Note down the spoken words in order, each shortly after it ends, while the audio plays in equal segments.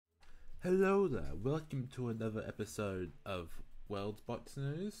Hello there, welcome to another episode of Worldbox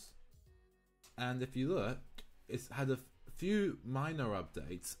News. And if you look, it's had a few minor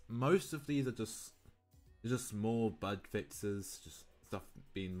updates. Most of these are just small bug fixes, just stuff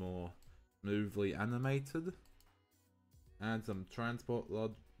being more smoothly animated. And some transport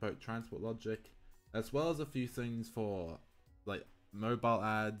logic, as well as a few things for like mobile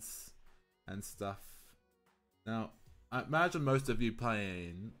ads and stuff. Now, I imagine most of you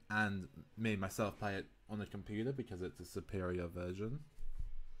playing, and me myself play it on a computer because it's a superior version.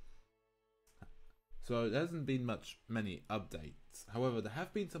 So there hasn't been many updates. However, there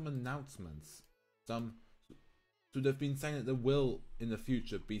have been some announcements. So they've been saying that there will, in the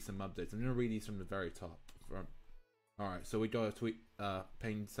future, be some updates. I'm going to read these from the very top. Alright, so we got a tweet,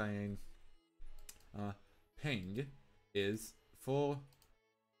 Ping saying, Ping is for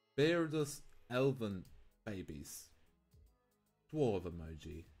beardless elven babies. Dwarf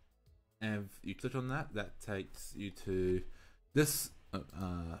emoji. And if you click on that, that takes you to this.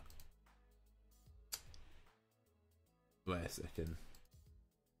 Wait a second.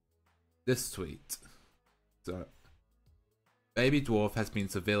 This tweet. So, baby dwarf has been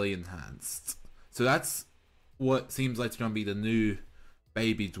severely enhanced. So that's what seems like it's going to be the new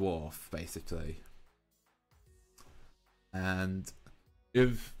baby dwarf, basically. And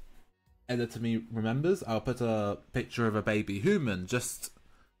if editor me remembers, I'll put a picture of a baby human just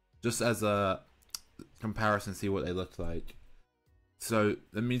as a comparison, see what they look like. So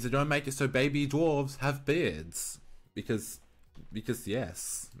that means they're gonna make it so baby dwarves have beards because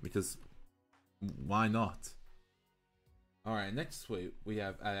why not? All right, next week we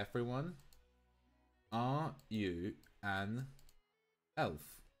have everyone. Are you an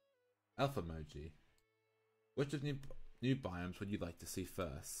elf? Elf emoji. Which of new biomes would you like to see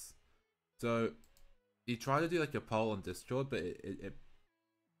first? So, he tried to do like a poll on Discord, but it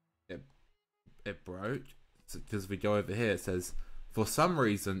broke. Because if we go over here, it says, for some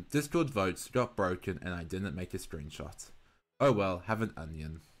reason, Discord votes got broken and I didn't make a screenshot. Oh well, have an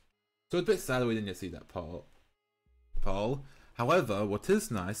onion. So it's a bit sad we didn't get to see that poll. However, what is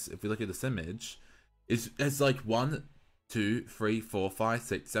nice, if we look at this image, is it's like 1, 2, 3, 4, 5,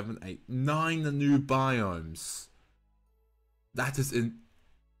 6, 7, 8, 9 new biomes.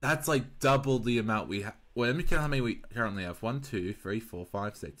 That's like double the amount we have. Well, let me count how many we currently have. 1, 2, 3, 4,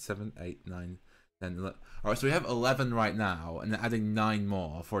 5, 6, 7, 8, 9, 10, 11. Alright, so we have 11 right now, and they're adding 9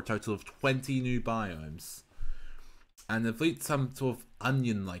 more for a total of 20 new biomes. And if we some sort of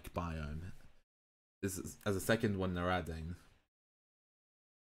onion-like biome is as a second one they're adding.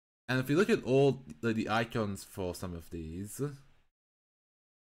 And if you look at all the icons for some of these,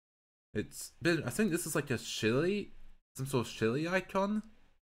 it's been, I think this is like a chili, some sort of chili icon.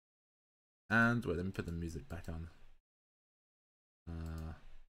 And wait, let me put the music back on.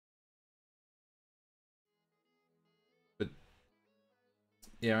 But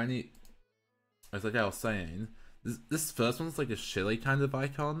yeah, it's like I was saying, this first one's like a chili kind of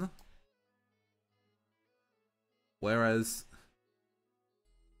icon, whereas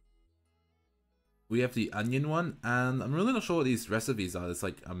we have the onion one, and I'm really not sure what these recipes are. There's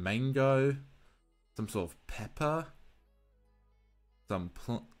like a mango, some sort of pepper, some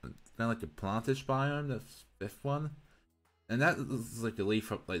kind of like a plantish biome, that's the 5th one. And that is like a leaf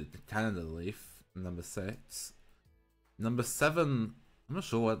from like the Canada leaf, number 6. Number 7, I'm not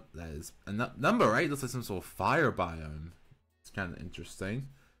sure what that is. And number 8 looks like some sort of fire biome. It's kind of interesting.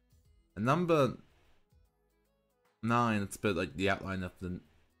 And number 9, it's a bit like the outline of the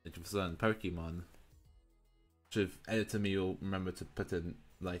like of a certain Pokemon. Which if editor me will remember to put in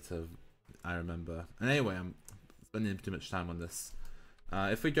later, I remember. And anyway, I'm spending too much time on this.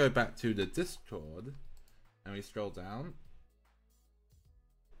 If we go back to the Discord and we scroll down,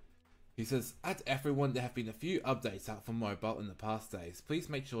 he says, at everyone, there have been a few updates out for mobile in the past days. Please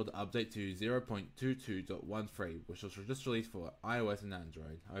make sure to update to 0.22.13, which was just released for iOS and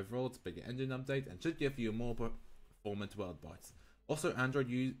Android. Overall, it's a bigger engine update and should give you a more performant Worldbox. Also, Android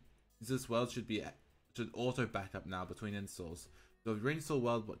users should auto backup now between installs. So if you reinstall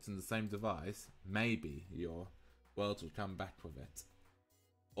Worldbox in the same device, maybe your Worlds will come back with it.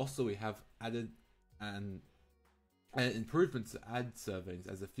 Also, we have added an improvements to ad servings,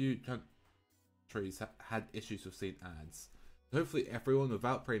 as a few countries had issues with seeing ads. So hopefully everyone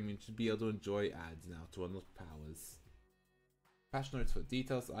without premium should be able to enjoy ads now to unlock powers. Patch notes for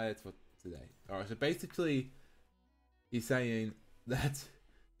details added for today. Alright, so basically he's saying that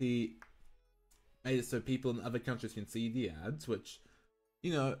he made it so people in other countries can see the ads, which,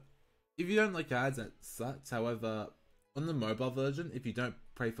 you know, if you don't like ads, that sucks. However, on the mobile version, if you don't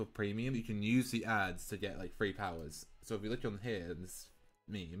pay for premium, you can use the ads to get like free powers. So if you look on here in this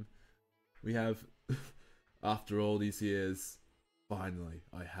meme, We have, after all these years, finally,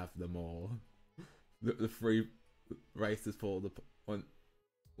 I have them all. The free races for all the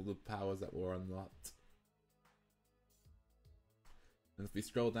powers that were unlocked. And if we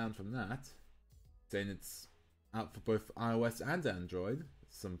scroll down from that, saying it's out for both iOS and Android,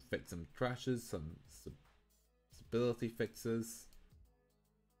 some crashes, some stability fixes.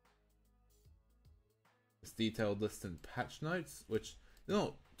 This detailed list and patch notes, which they're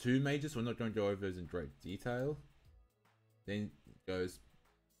not too major, so we're not going to go over those in great detail. Then goes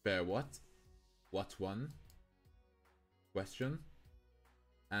bear what one, question,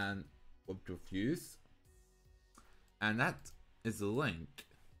 and what refuse. And that is a link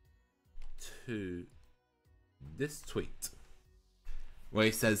to this tweet where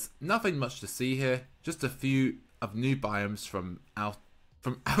he says, nothing much to see here, just a few of new biomes from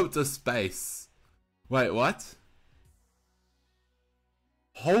outer space. Wait, what?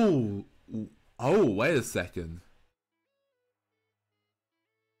 Oh, wait a second.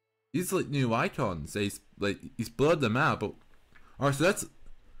 These like new icons. He's blurred them out, but alright, so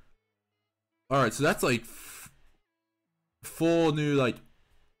that's like 4 new like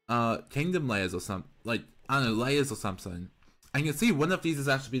kingdom layers or something, like I don't know, layers or something. And you can see one of these has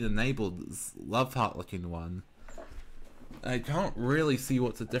actually been enabled, this love heart looking one. I can't really see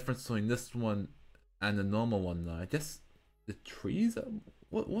what's the difference between this one and the normal one though. I guess the trees are,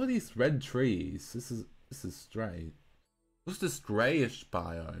 what are these red trees? This is strange. What's this greyish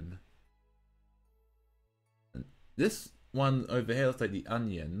biome? And this one over here looks like the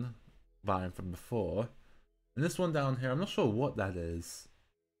onion biome from before. And this one down here, I'm not sure what that is.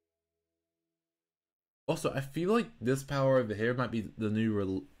 Also, I feel like this power over here might be the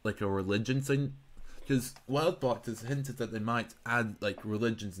new like a religion thing, because Worldbox has hinted that they might add like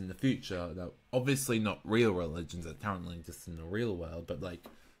religions in the future. Now, obviously not real religions that currently exist in the real world, but like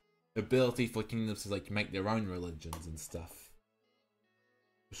ability for kingdoms to like make their own religions and stuff.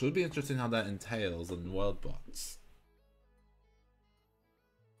 Which would be interesting how that entails in Worldbox.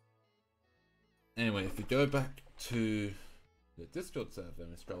 Anyway, if we go back to the Discord server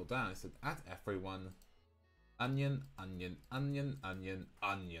and we scroll down, it said at everyone, onion, onion, onion, onion,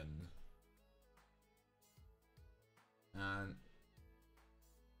 onion. And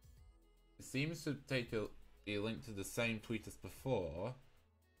it seems to take a link to the same tweet as before.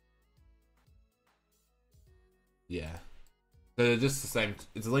 Yeah. So they're just the same,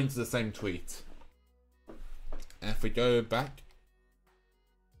 it's a link to the same tweet. And if we go back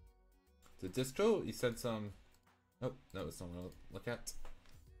to Discord, he said some, oh, that was something I'll look at.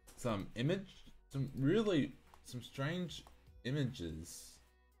 Some strange images.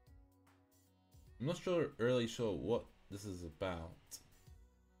 I'm not really sure what this is about.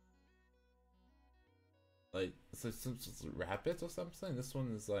 Like, so some sort of rabbit or something? This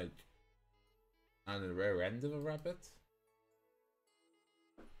one is like on the rare end of a rabbit?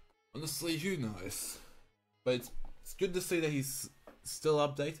 Honestly, who knows? But it's good to see that he's still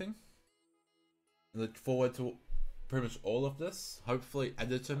updating. I look forward to pretty much all of this. Hopefully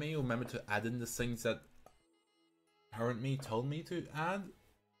Editor Me will remember to add in the things that Current Me told me to add.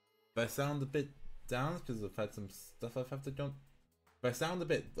 If I sound a bit down, it's because I've had some stuff I've had to go. If I sound a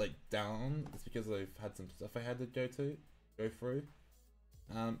bit like down, it's because I've had some stuff I had to go through.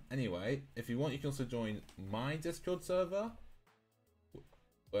 Anyway, if you want, you can also join my Discord server,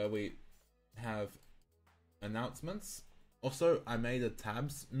 where we have announcements. Also, I made a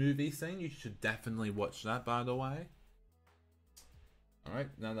Tabs movie thing. You should definitely watch that, by the way. Alright,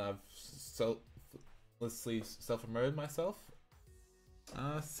 now that I've self-promoted myself,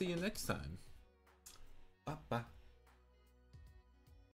 see you next time. Bye-bye.